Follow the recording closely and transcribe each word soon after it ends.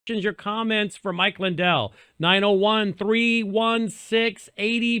your comments for Mike Lindell.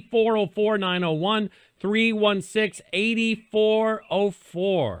 901-316-8404.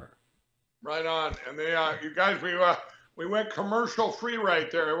 901-316-8404. Right on. And they, you guys, we went commercial free right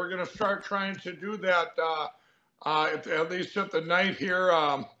there. We're going to start trying to do that at least at the night here.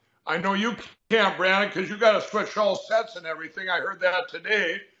 I know you can't, Brandon, because you got to switch all sets and everything. I heard that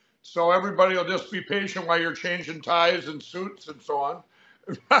today. So everybody will just be patient while you're changing ties and suits and so on.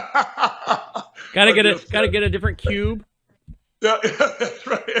 Gotta get a different cube. Yeah, that's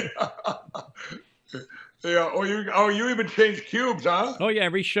right. Yeah. You even change cubes, huh? Oh yeah,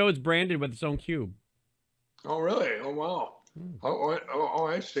 every show is branded with its own cube. Oh really? Oh wow. Oh,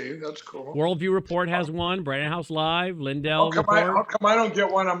 I see. That's cool. Worldview Report has one. Brandon House Live, Lindell Report. How come I don't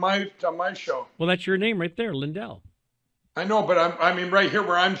get one on my show? Well, that's your name right there, Lindell. I know, but I mean right here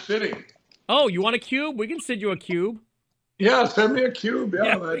where I'm sitting. Oh, you want a cube? We can send you a cube. Yeah, send me a cube.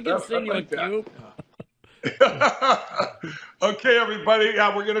 Yeah, we can send you a cube. Okay, everybody.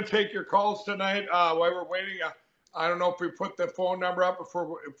 Yeah, we're gonna take your calls tonight. While we're waiting, I don't know if we put the phone number up if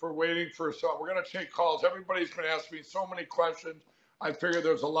we're waiting for. So we're gonna take calls. Everybody's been asking me so many questions. I figure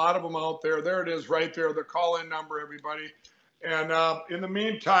there's a lot of them out there. There it is, right there, the call-in number, everybody. And in the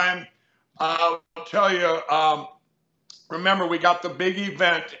meantime, I'll tell you. Remember, we got the big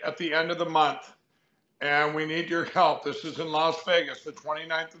event at the end of the month, and we need your help. This is in Las Vegas, the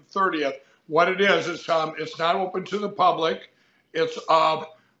 29th and 30th. What it is, it's not open to the public. It's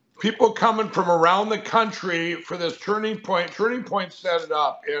people coming from around the country for this Turning Point. Turning Point set it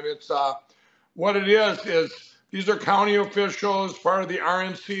up, and it's what it is these are county officials, part of the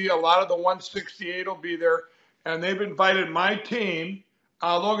RNC. A lot of the 168 will be there, and they've invited my team.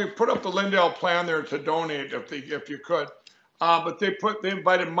 Logan, put up the Lindell plan there to donate if you could. But they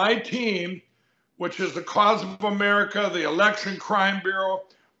invited my team, which is the Cause of America, the Election Crime Bureau.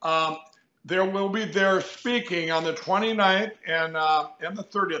 There will be there speaking on the 29th and the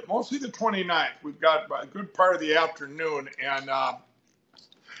 30th, mostly the 29th. We've got a good part of the afternoon, and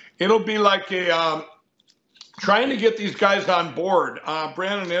it'll be like trying to get these guys on board.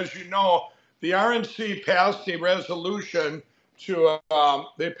 Brandon, as you know, the RNC passed a resolution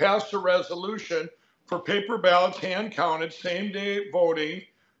they passed a resolution for paper ballots, hand counted, same day voting,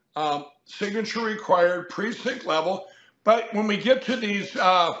 signature required, precinct level. But when we get to these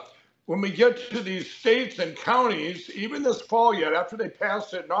states and counties, even this fall yet, after they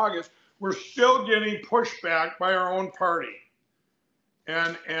passed it in August, we're still getting pushback by our own party.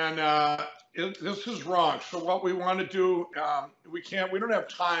 And this is wrong. So what we want to do, we don't have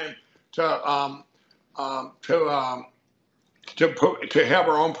time to have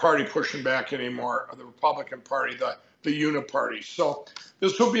our own party pushing back anymore, the Republican Party, the Uniparty. So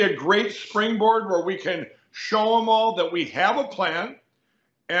this will be a great springboard where we can show them all that we have a plan,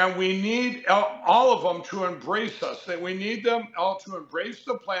 and we need all of them to embrace us. That we need them all to embrace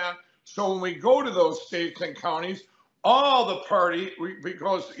the plan. So when we go to those states and counties, all the party,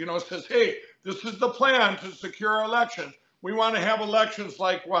 because says, hey, this is the plan to secure our elections. We want to have elections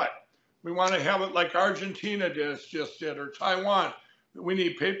like what? We want to have it like Argentina just did, or Taiwan. We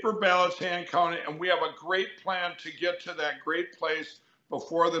need paper ballots, hand counted, and we have a great plan to get to that great place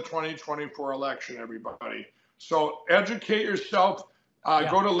before the 2024 election, everybody. So educate yourself.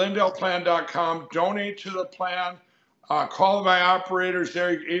 Go to lindellplan.com, donate to the plan. Call my operators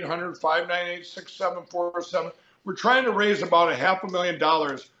there, 800-598-6747. We're trying to raise about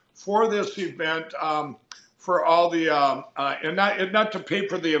 $500,000 for this event. For all the and not to pay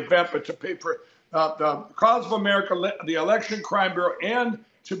for the event, but to pay for the Cause of America, the Election Crime Bureau, and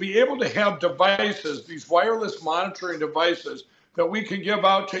to be able to have devices, these wireless monitoring devices that we can give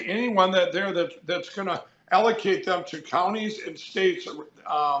out to anyone that's going to allocate them to counties and states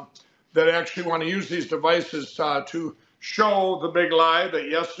that actually want to use these devices to show the big lie that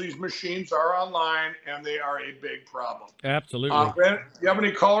yes, these machines are online and they are a big problem. Absolutely. Ben, you have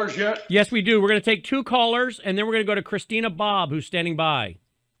any callers yet? Yes, we do. We're going to take 2 callers, and then we're going to go to Christina Bobb, who's standing by.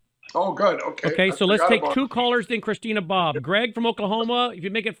 Oh, good. Okay. Okay, so let's take 2 callers, then Christina Bobb. Greg from Oklahoma, if you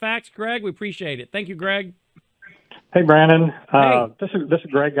make it facts, Greg, we appreciate it. Thank you, Greg. Hey, Brandon. Hey. This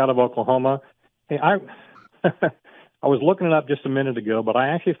is Greg out of Oklahoma. Hey, I was looking it up just a minute ago, but I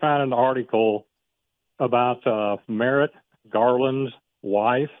actually found an article about Merrick Garland's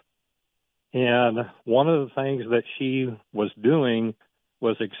wife, and one of the things that she was doing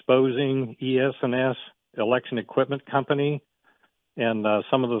was exposing ES&S Election Equipment Company and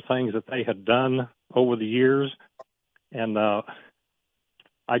some of the things that they had done over the years. And I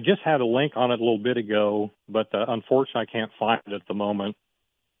just had a link on it a little bit ago, but unfortunately I can't find it at the moment.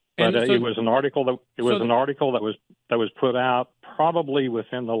 But it was an article that was put out probably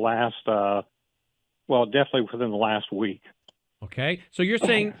within the last, definitely within the last week. Okay, so you're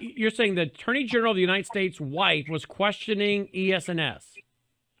saying the Attorney General of the United States' wife was questioning ES&S.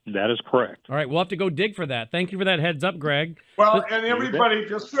 That is correct. All right, we'll have to go dig for that. Thank you for that heads up, Greg. Well, and everybody,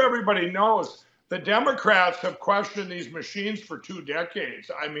 just so everybody knows, the Democrats have questioned these machines for 2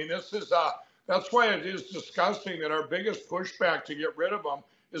 decades. I mean, that's why it is disgusting that our biggest pushback to get rid of them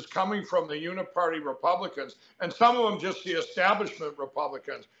is coming from the uniparty Republicans, and some of them just the establishment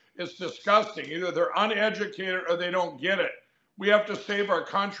Republicans. It's disgusting. Either they're uneducated or they don't get it. We have to save our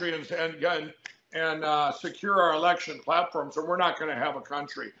country and secure our election platforms, or we're not going to have a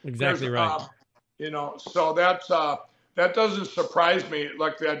country. Exactly right. So that doesn't surprise me.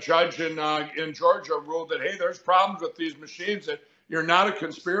 Like that judge in Georgia ruled that, hey, there's problems with these machines, that you're not a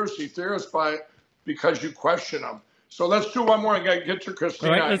conspiracy theorist because you question them. So let's do one more and get to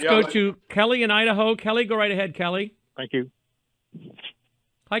Christina. All right, let's go to Kelly in Idaho. Kelly, go right ahead, Kelly. Thank you.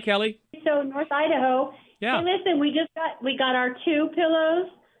 Hi, Kelly. So North Idaho. Yeah. Hey, listen, we got our 2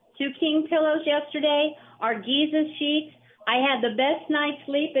 king pillows yesterday, our Giza sheets. I had the best night's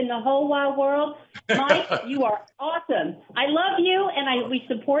sleep in the whole wide world. Mike, you are awesome. I love you, and we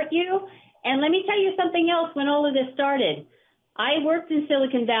support you. And let me tell you something else when all of this started. I worked in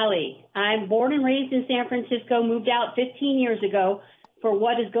Silicon Valley. I'm born and raised in San Francisco, moved out 15 years ago for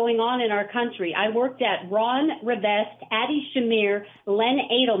what is going on in our country. I worked at Ron Rivest, Adi Shamir, Len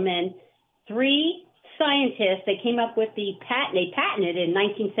Edelman, 3 scientists that came up with they patented in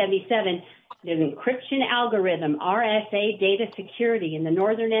 1977, the encryption algorithm, RSA data security in the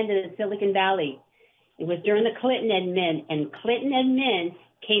northern end of the Silicon Valley. It was during the Clinton admin, and Clinton admin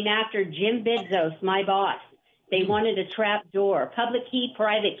came after Jim Bezos, my boss. They wanted a trap door, public key,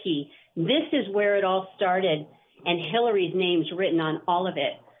 private key. This is where it all started, and Hillary's name's written on all of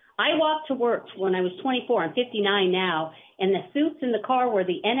it. I walked to work when I was 24. I'm 59 now, and the suits in the car were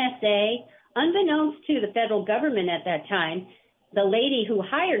the NSA. Unbeknownst to the federal government at that time, the lady who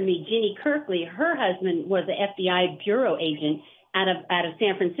hired me, Ginny Kirkley, her husband was the FBI bureau agent out of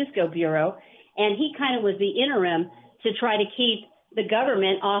San Francisco bureau, and he kind of was the interim to try to keep the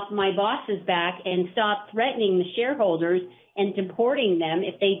government off my boss's back and stop threatening the shareholders and deporting them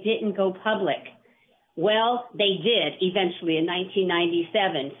if they didn't go public. Well, they did eventually in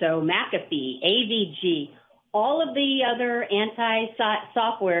 1997. So McAfee, AVG, all of the other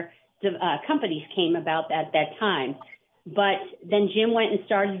anti-software companies came about at that time. But then Jim went and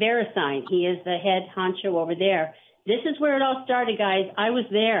started VeriSign. He is the head honcho over there. This is where it all started, guys. I was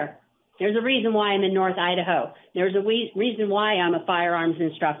there. There's a reason why I'm in North Idaho. There's a reason why I'm a firearms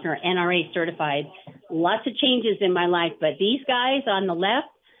instructor, NRA certified. Lots of changes in my life. But these guys on the left,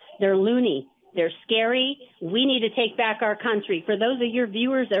 they're loony. They're scary. We need to take back our country. For those of your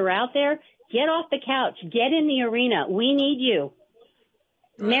viewers that are out there, get off the couch. Get in the arena. We need you.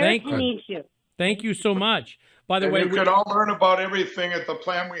 America needs you. Thank you so much. By the way, you can all learn about everything at the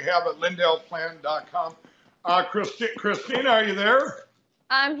plan we have at lindellplan.com. Christina, are you there?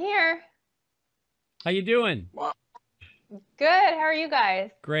 I'm here. How you doing? Wow. Good. How are you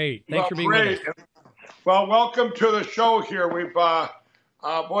guys? Great. Thanks for being with us. Well, welcome to the show here. We've,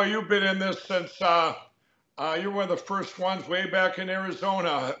 boy, you've been in this since you're one of the first ones way back in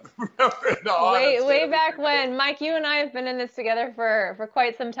Arizona. way back when. Mike, you and I have been in this together for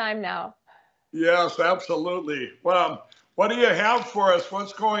quite some time now. Yes, absolutely. Well, what do you have for us?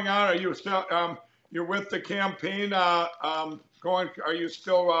 What's going on? Are you still you're with the campaign? Are you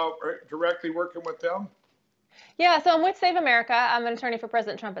still directly working with them? Yeah, so I'm with Save America. I'm an attorney for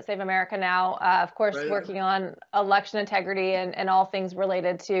President Trump at Save America now. Of course, working on election integrity and all things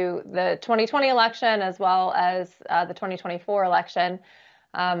related to the 2020 election as well as the 2024 election.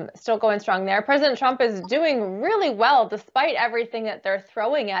 Still going strong there. President Trump is doing really well despite everything that they're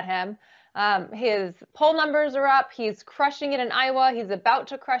throwing at him. His poll numbers are up. He's crushing it in Iowa. He's about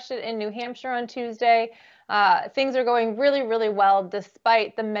to crush it in New Hampshire on Tuesday. Things are going really, really well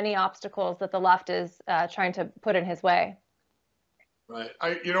despite the many obstacles that the left is trying to put in his way. Right.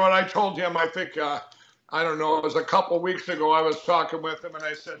 You know what I told him? I think, I don't know, it was a couple of weeks ago I was talking with him and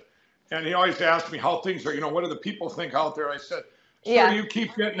I said, and he always asked me how things are, what do the people think out there? I said, so you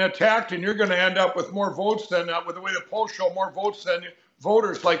keep getting attacked and you're going to end up with more votes than, with the way the polls show, more votes than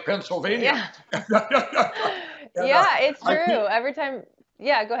voters like Pennsylvania. Yeah, it's true. Every time.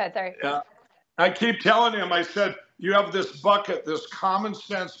 Yeah, go ahead. Sorry. Yeah. I keep telling him, I said, you have this bucket, this common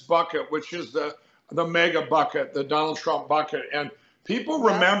sense bucket, which is the mega bucket, the Donald Trump bucket. And people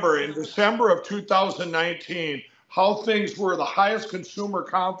remember in December of 2019, how things were the highest consumer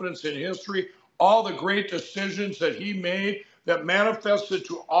confidence in history, all the great decisions that he made that manifested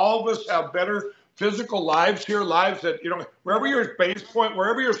to all of us have better physical lives here, lives that, wherever your base point,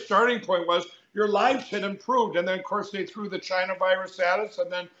 wherever your starting point was, your lives had improved. And then, of course, they threw the China virus at us,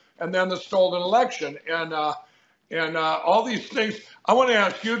 and then the stolen election, and all these things. I want to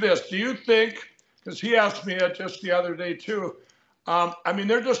ask you this: do you think? Because he asked me that just the other day too. I mean,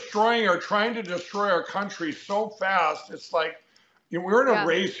 they're destroying or trying to destroy our country so fast. It's like, we're in a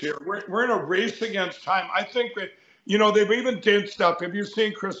race here. We're in a race against time. I think that, they've even did stuff. Have you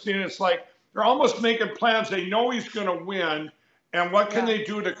seen Christina? It's like they're almost making plans. They know he's going to win. And what can they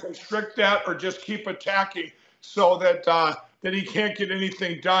do to constrict that or just keep attacking so that that he can't get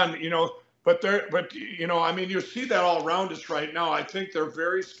anything done? But I mean, you see that all around us right now. I think they're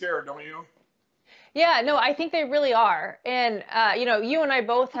very scared, don't you? Yeah, no, I think they really are. And, you and I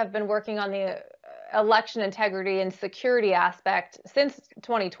both have been working on the election integrity and security aspect since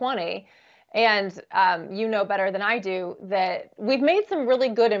 2020. And you know better than I do that we've made some really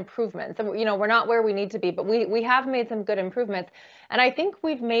good improvements. And, we're not where we need to be, but we have made some good improvements. And I think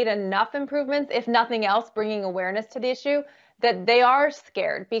we've made enough improvements, if nothing else, bringing awareness to the issue, that they are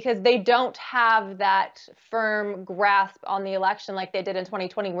scared because they don't have that firm grasp on the election like they did in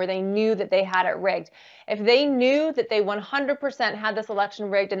 2020, where they knew that they had it rigged. If they knew that they 100% had this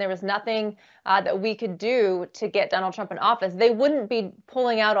election rigged and there was nothing that we could do to get Donald Trump in office, they wouldn't be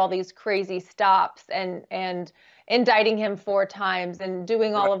pulling out all these crazy stops and indicting him 4 times and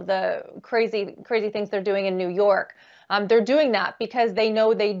doing all of the crazy things they're doing in New York. They're doing that because they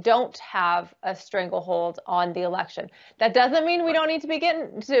know they don't have a stranglehold on the election. That doesn't mean we don't need to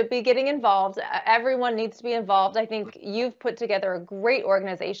be getting involved. Everyone needs to be involved. I think you've put together a great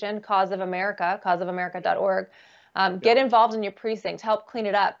organization, Cause of America, causeofamerica.org. Get involved in your precinct, help clean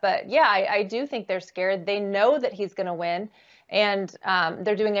it up. But yeah, I do think they're scared. They know that he's going to win, and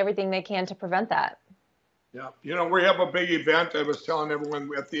they're doing everything they can to prevent that. Yeah, we have a big event. I was telling everyone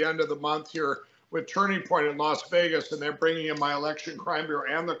at the end of the month here with Turning Point in Las Vegas, and they're bringing in my Election Crime Bureau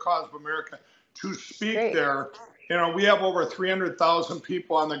and the Cause of America to speak there. We have over 300,000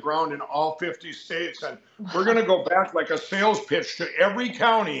 people on the ground in all 50 states, and we're going to go back like a sales pitch to every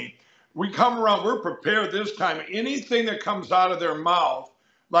county. We come around, we're prepared this time. Anything that comes out of their mouth,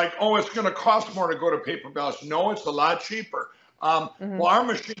 like, oh, it's going to cost more to go to paper ballots. No, it's a lot cheaper. Well, our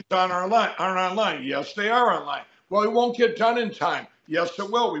machines aren't online. Yes, they are online. Well, it won't get done in time. Yes,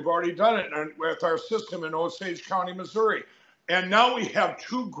 it will. We've already done it with our system in Osage County, Missouri. And now we have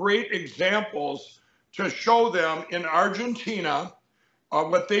 2 great examples to show them in Argentina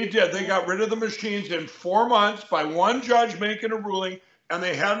what they did. They got rid of the machines in 4 months by one judge making a ruling, and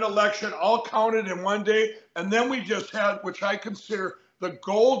they had an election all counted in one day. And then we just had, which I consider the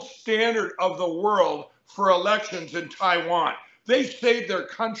gold standard of the world for elections in Taiwan. They saved their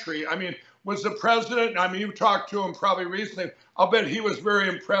country. I mean, was the president, I mean, you talked to him probably recently, I'll bet he was very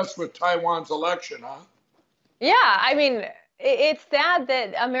impressed with Taiwan's election, huh? Yeah, I mean, it's sad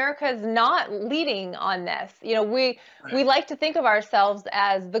that America is not leading on this. We like to think of ourselves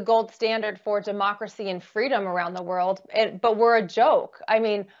as the gold standard for democracy and freedom around the world, but we're a joke. I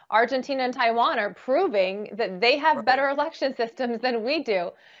mean, Argentina and Taiwan are proving that they have better election systems than we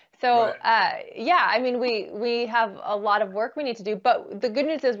do. So, yeah, I mean, we have a lot of work we need to do, but the good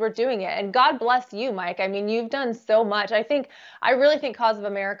news is we're doing it. And God bless you, Mike. I mean, you've done so much. I really think Cause of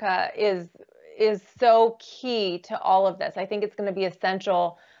America is so key to all of this. I think it's going to be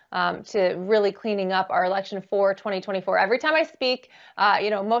essential to really cleaning up our election for 2024. Every time I speak,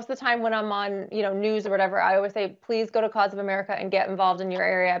 most of the time when I'm on, news or whatever, I always say, please go to Cause of America and get involved in your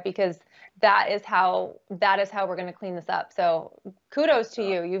area, because that is how we're going to clean this up. So kudos to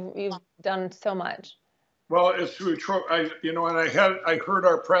you. You've done so much. Well, it's true. And I heard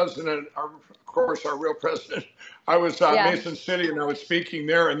our president, of course, our real president. I was Mason City, and I was speaking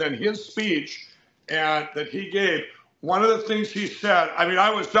there, and then his speech that he gave. One of the things he said, I mean, I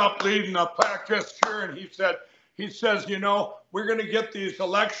was up leading a practice here, and he says, we're going to get these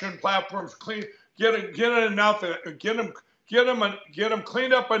election platforms clean, get them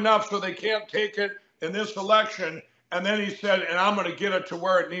cleaned up enough so they can't take it in this election. And then he said, and I'm going to get it to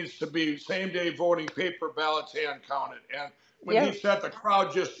where it needs to be, same day voting, paper ballots, hand counted. And when he said, the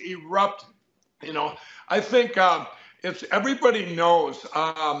crowd just erupted. I think it's everybody knows,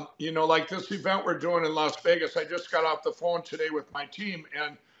 like this event we're doing in Las Vegas. I just got off the phone today with my team,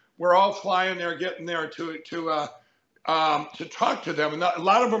 and we're all flying there, getting there to talk to them. And a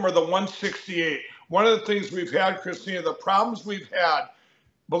lot of them are the 168. One of the things we've had, Christina, the problems we've had,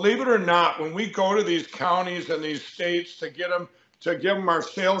 believe it or not, when we go to these counties and these states to give them our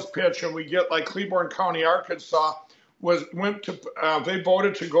sales pitch, and we get like Cleburne County, Arkansas, they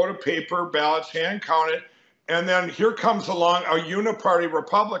voted to go to paper ballots, hand counted, And then here comes along a uniparty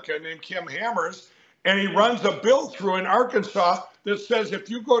Republican named Kim Hammers, and he runs a bill through in Arkansas that says if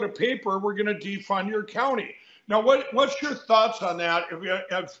you go to paper, we're going to defund your county. Now, what's your thoughts on that?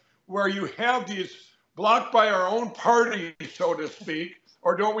 Where you have these blocked by our own party, so to speak,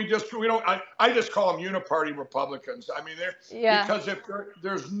 or don't we just I just call them uniparty Republicans. I mean, because if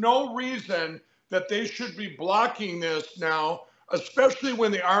there's no reason that they should be blocking this now, especially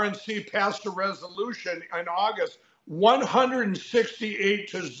when the RNC passed a resolution in August,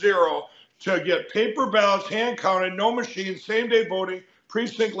 168-0 to get paper ballots hand counted, no machines, same day voting,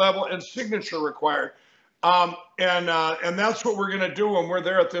 precinct level, and signature required. And that's what we're going to do when we're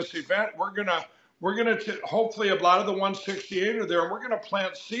there at this event. We're going to hopefully a lot of the 168 are there, and we're going to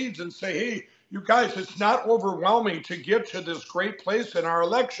plant seeds and say, hey, you guys, it's not overwhelming to get to this great place in our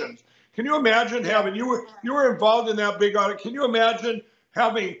elections. Can you imagine having, you were involved in that big audit. Can you imagine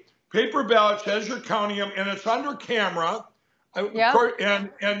having paper ballots as you're counting them, and it's under camera?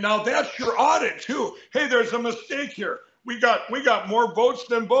 And now that's your audit too. Hey, there's a mistake here. We got more votes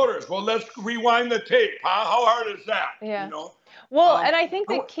than voters. Well, let's rewind the tape. Huh? How hard is that? Yeah. You know? Well, and I think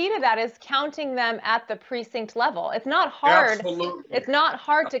the key to that is counting them at the precinct level. It's not hard. Absolutely. It's not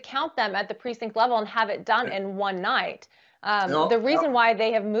hard to count them at the precinct level and have it done in one night. The reason why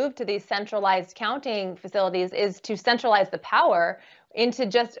they have moved to these centralized counting facilities is to centralize the power into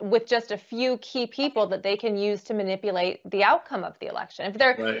just a few key people that they can use to manipulate the outcome of the election. If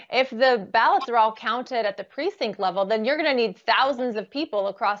the ballots are all counted at the precinct level, then you're going to need thousands of people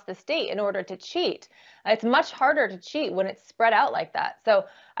across the state in order to cheat. It's much harder to cheat when it's spread out like that. So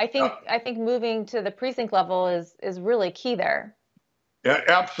I think moving to the precinct level is really key there. Yeah,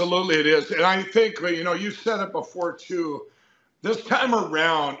 absolutely it is. And I think, you said it before too, this time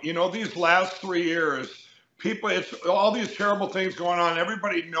around, these last 3 years, people, it's all these terrible things going on.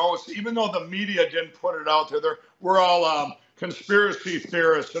 Everybody knows, even though the media didn't put it out there, we're all conspiracy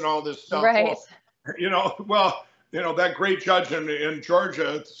theorists and all this stuff. Right. Well, that great judge in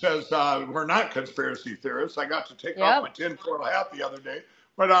Georgia says we're not conspiracy theorists. I got to take off my tinfoil hat the other day.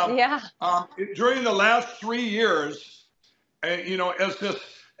 But during the last 3 years, as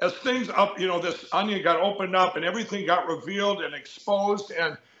things up, this onion got opened up and everything got revealed and exposed.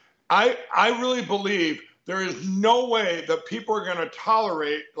 And I really believe there is no way that people are going to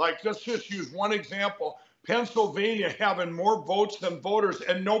tolerate, let's just use one example, Pennsylvania having more votes than voters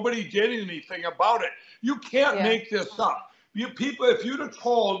and nobody did anything about it. You can't make this up. If you'd have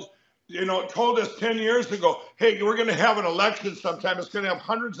told us 10 years ago, hey, we're going to have an election sometime, it's going to have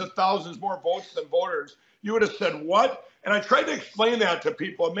hundreds of thousands more votes than voters, you would have said, what? And I tried to explain that to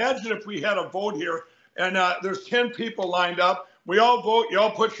people. Imagine if we had a vote here and there's 10 people lined up. We all vote, you all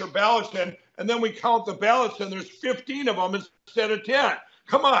put your ballots in, and then we count the ballots and there's 15 of them instead of 10.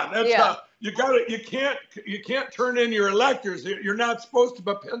 Come on, that's you can't turn in your electors. You're not supposed to,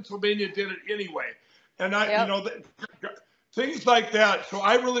 but Pennsylvania did it anyway. And things like that. So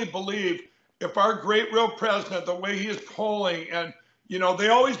I really believe if our great real president, the way he is polling, and they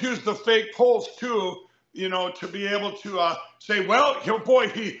always use the fake polls too, to be able to say, well,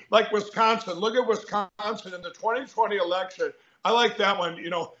 boy, like Wisconsin. Look at Wisconsin in the 2020 election. I like that one.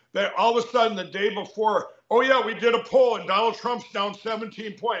 That all of a sudden the day before, oh yeah, we did a poll and Donald Trump's down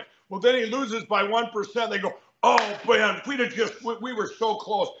 17 points. Well, then he loses by 1%. They go, oh man, we were so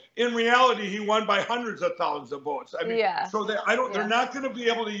close. In reality, he won by hundreds of thousands of votes. I mean, so they're not going to be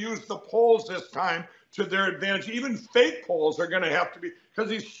able to use the polls this time to their advantage. Even fake polls are going to have to be,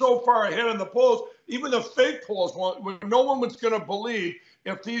 because he's so far ahead in the polls. Even the fake polls won't. No one was going to believe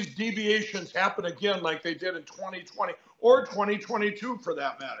if these deviations happen again like they did in 2020 or 2022 for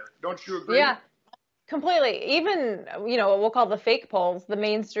that matter. Don't you agree? Yeah, completely. Even, what we'll call the fake polls, the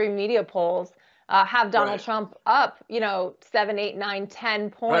mainstream media polls, have Donald Trump up, 7, 8, 9,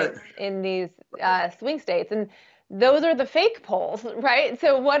 10 points in these swing states. And those are the fake polls, right?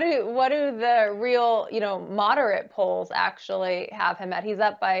 So what do the real, moderate polls actually have him at? He's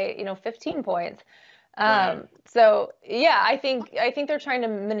up by, 15 points. So yeah, I think they're trying to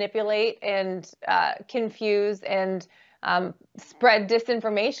manipulate and confuse and spread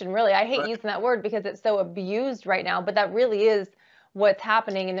disinformation. Really, I hate using that word because it's so abused right now, but that really is what's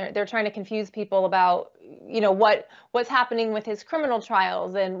happening, and they're trying to confuse people about what's happening with his criminal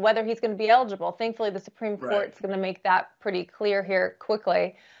trials and whether he's going to be eligible. Thankfully, the Supreme Court's going to make that pretty clear here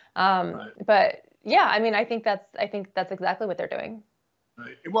quickly. But yeah, I mean, I think that's exactly what they're doing.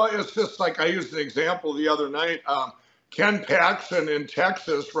 Right. Well, it's just like I used an example the other night. Ken Paxton in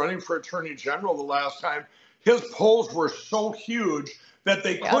Texas running for Attorney General the last time, his polls were so huge that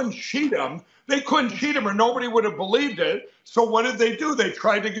they couldn't cheat him. They couldn't cheat him or nobody would have believed it. So what did they do? They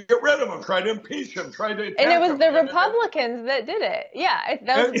tried to get rid of him, tried to impeach him, tried to attack him. And it was the Republicans that did it. Yeah,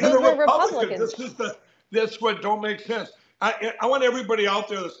 those were Republicans. That's what don't make sense. I want everybody out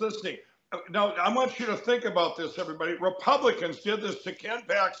there that's listening. Now, I want you to think about this, everybody. Republicans did this to Ken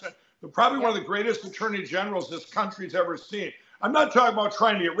Paxton, probably one of the greatest attorney generals this country's ever seen. I'm not talking about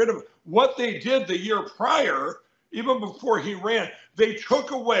trying to get rid of him. What they did the year prior, even before he ran, they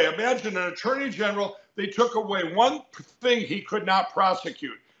took away, imagine an attorney general, they took away one thing he could not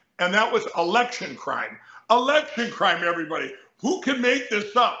prosecute, and that was election crime. Election crime, everybody. Who can make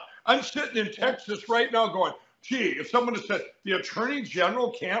this up? I'm sitting in Texas right now going, gee, if someone had said the attorney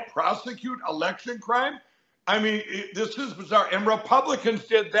general can't prosecute election crime, I mean, this is bizarre. And Republicans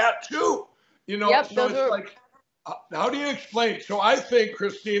did that too. You know, so it's like, how do you explain? So I think,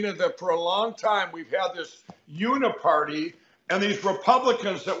 Christina, that for a long time we've had this uniparty and these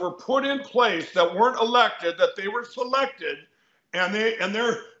Republicans that were put in place that weren't elected, that they were selected, and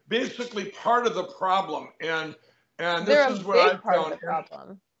they're basically part of the problem. And this is what I've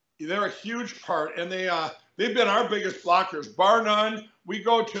found. They're a huge part, and they've been our biggest blockers, bar none. We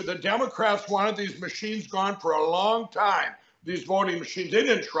go to the Democrats wanted these machines gone for a long time. These voting machines, they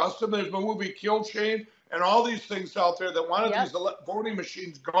didn't trust them. There's the movie Kill Chain and all these things out there that wanted these voting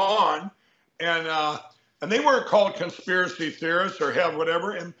machines gone, and they weren't called conspiracy theorists or have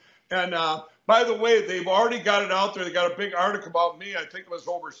whatever. And by the way, they've already got it out there. They got a big article about me. I think it was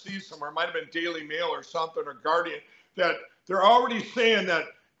overseas somewhere. It might have been Daily Mail or something or Guardian. That they're already saying that,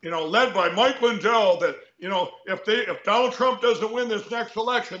 you know, led by Mike Lindell, that, you know, if Donald Trump doesn't win this next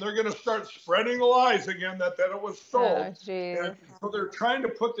election, they're going to start spreading the lies again that it was stolen. And so they're trying to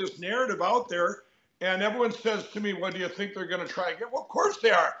put this narrative out there, and everyone says to me, "What do you think they're going to try again?" Well, of course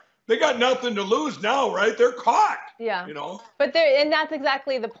they are. They got nothing to lose now, right? They're caught. Yeah. You know. But and that's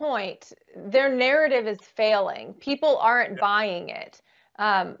exactly the point. Their narrative is failing. People aren't buying it.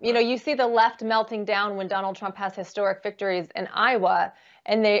 You know, you see the left melting down when Donald Trump has historic victories in Iowa.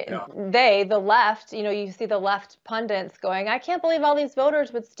 And the left, you know, you see the left pundits going, I can't believe all these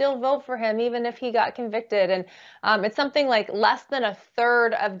voters would still vote for him, even if he got convicted. And it's something like less than a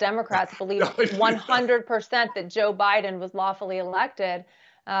third of Democrats believe 100% that Joe Biden was lawfully elected,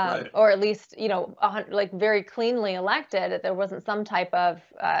 or at least, you know, like very cleanly elected, that there wasn't some type of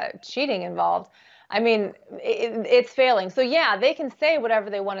cheating involved. I mean, it's failing. So, yeah, they can say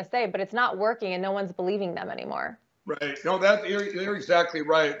whatever they want to say, but it's not working and no one's believing them anymore. Right. No, they're exactly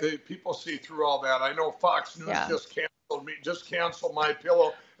right. People see through all that. I know Fox News just canceled My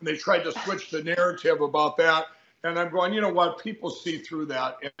Pillow, and they tried to switch the narrative about that. And I'm going, you know what? People see through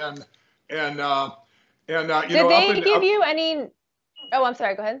that. And you know, did they give you any? Oh, I'm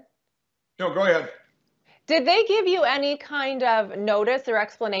sorry. Go ahead. No, go ahead. Did they give you any kind of notice or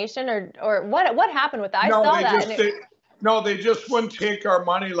explanation, or what happened with that? I saw that. No, they just wouldn't take our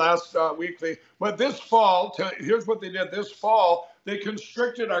money last week. But this fall, here's what they did. This fall, they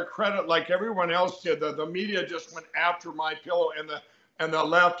constricted our credit like everyone else did. The media just went after My Pillow and the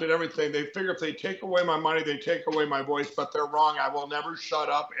left and everything. They figure if they take away my money, they take away my voice. But they're wrong. I will never shut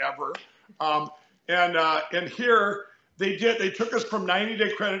up ever. And here they did. They took us from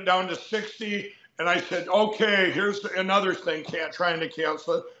 90-day credit down to 60. And I said, okay, here's another thing, trying to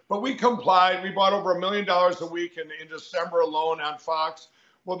cancel it. But we complied. We bought over $1 million a week in December alone on Fox.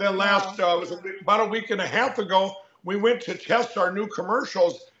 Well, then it was about a week and a half ago, we went to test our new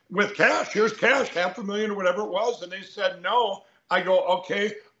commercials with cash. Here's cash, $500,000 or whatever it was. And they said no. I go,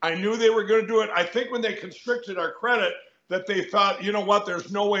 okay, I knew they were going to do it. I think when they constricted our credit, that they thought, you know what,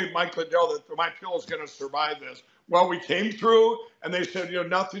 there's no way Mike Lindell, that My Pillow is going to survive this. Well, we came through, and they said, you know,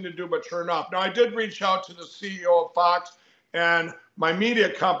 nothing to do but turn off. Now, I did reach out to the CEO of Fox and my media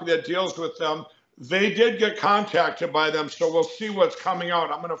company that deals with them. They did get contacted by them, so we'll see what's coming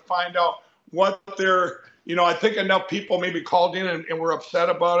out. I'm going to find out what they're, you know, I think enough people maybe called in and were upset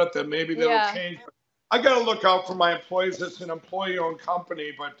about it that maybe that'll change. I got to look out for my employees. It's an employee-owned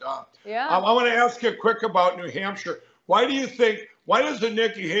company, but I want to ask you quick about New Hampshire. Why doesn't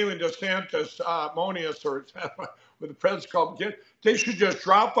Nikki Haley, DeSantis, Monius, or with the president's called, they should just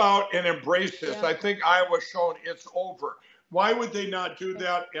drop out and embrace this? I think Iowa's shown it's over. Why would they not do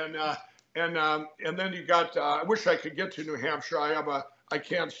that? And then you got, I wish I could get to New Hampshire. I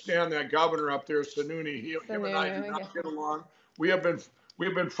can't stand that governor up there, Sununu. Him and I do not get along. We have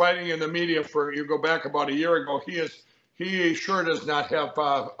been fighting in the media you go back about a year ago. He sure does not have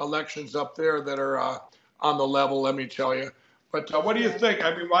elections up there that are on the level, let me tell you. But what do you think?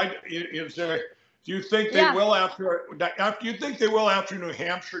 I mean, do you think they will after you think they will after New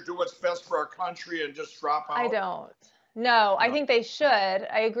Hampshire do what's best for our country and just drop out? I don't. No, I think they should.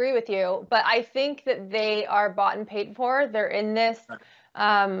 I agree with you, but I think that they are bought and paid for. They're in this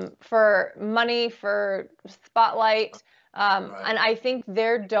for money, for spotlight. And I think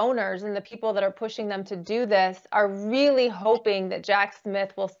their donors and the people that are pushing them to do this are really hoping that Jack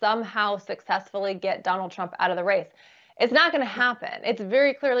Smith will somehow successfully get Donald Trump out of the race. It's not going to happen. It's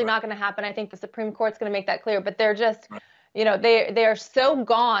very clearly not going to happen. I think the Supreme Court's going to make that clear, but they're just, you know, they are so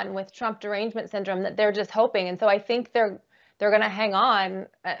gone with Trump derangement syndrome that they're just hoping. And so I think they're going to hang on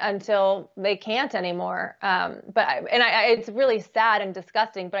until they can't anymore. It's really sad and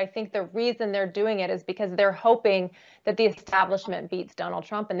disgusting, but I think the reason they're doing it is because they're hoping that the establishment beats Donald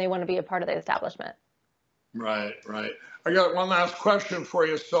Trump and they want to be a part of the establishment. Right. I got one last question for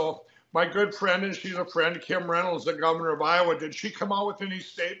you. So my good friend, and she's a friend, Kim Reynolds, the governor of Iowa, did she come out with any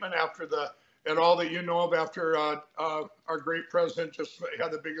statement after and all that you know of after our great president just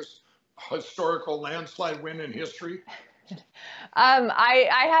had the biggest historical landslide win in history?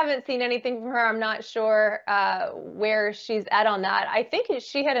 I haven't seen anything from her. I'm not sure where she's at on that. I think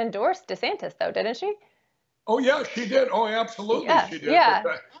she had endorsed DeSantis, though, didn't she? Oh yeah, she did. Oh, absolutely, yeah, she did. Yeah.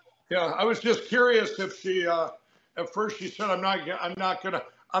 But, I was just curious if she. At first, she said, "I'm not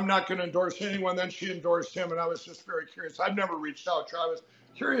gonna endorse anyone." Then she endorsed him, and I was just very curious. I've never reached out to her. I was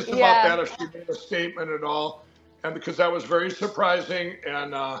curious about that, if she made a statement at all, and because that was very surprising.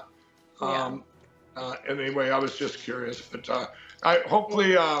 And anyway, I was just curious. But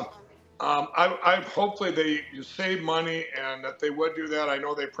hopefully they save money and that they would do that. I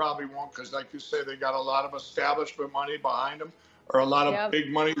know they probably won't because, like you say, they got a lot of establishment money behind them, or a lot of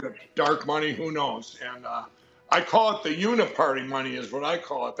big money, dark money, who knows. And I call it the uniparty money is what I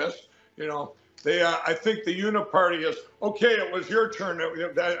call it. That's, I think the uniparty is, okay, it was your turn.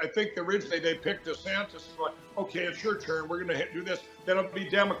 I think originally they picked DeSantis and going, okay, it's your turn. We're going to do this. Then it'll be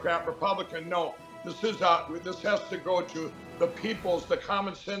Democrat, Republican. No. This has to go to the people's, the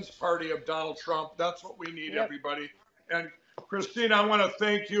common sense party of Donald Trump. That's what we need, everybody. And Christina, I want to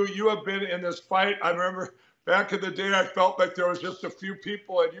thank you. You have been in this fight. I remember back in the day, I felt like there was just a few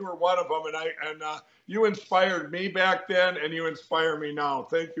people, and you were one of them. And you inspired me back then, and you inspire me now.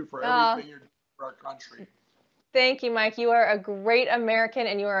 Thank you for everything you're doing for our country. Thank you, Mike. You are a great American,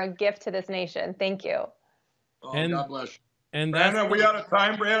 and you are a gift to this nation. Thank you. Oh, and God bless you. And Brandon, we out of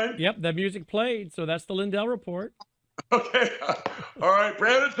time, Brandon? Yep, the music played, so that's the Lindell Report. Okay. All right,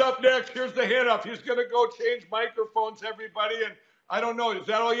 Brandon's up next. Here's the handoff. He's going to go change microphones, everybody. And I don't know, is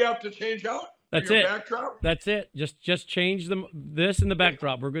that all you have to change out? That's it. Backdrop? That's it. Just change this in the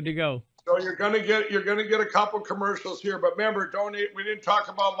backdrop. We're good to go. So you're gonna get a couple commercials here, but remember, donate. We didn't talk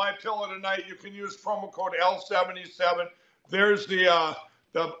about My Pillow tonight. You can use promo code L77. There's the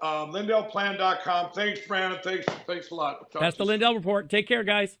LindellPlan.com. Thanks, Brandon. Thanks a lot. That's the Lindell Report. Take care,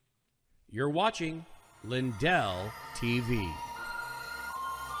 guys. You're watching Lindell TV.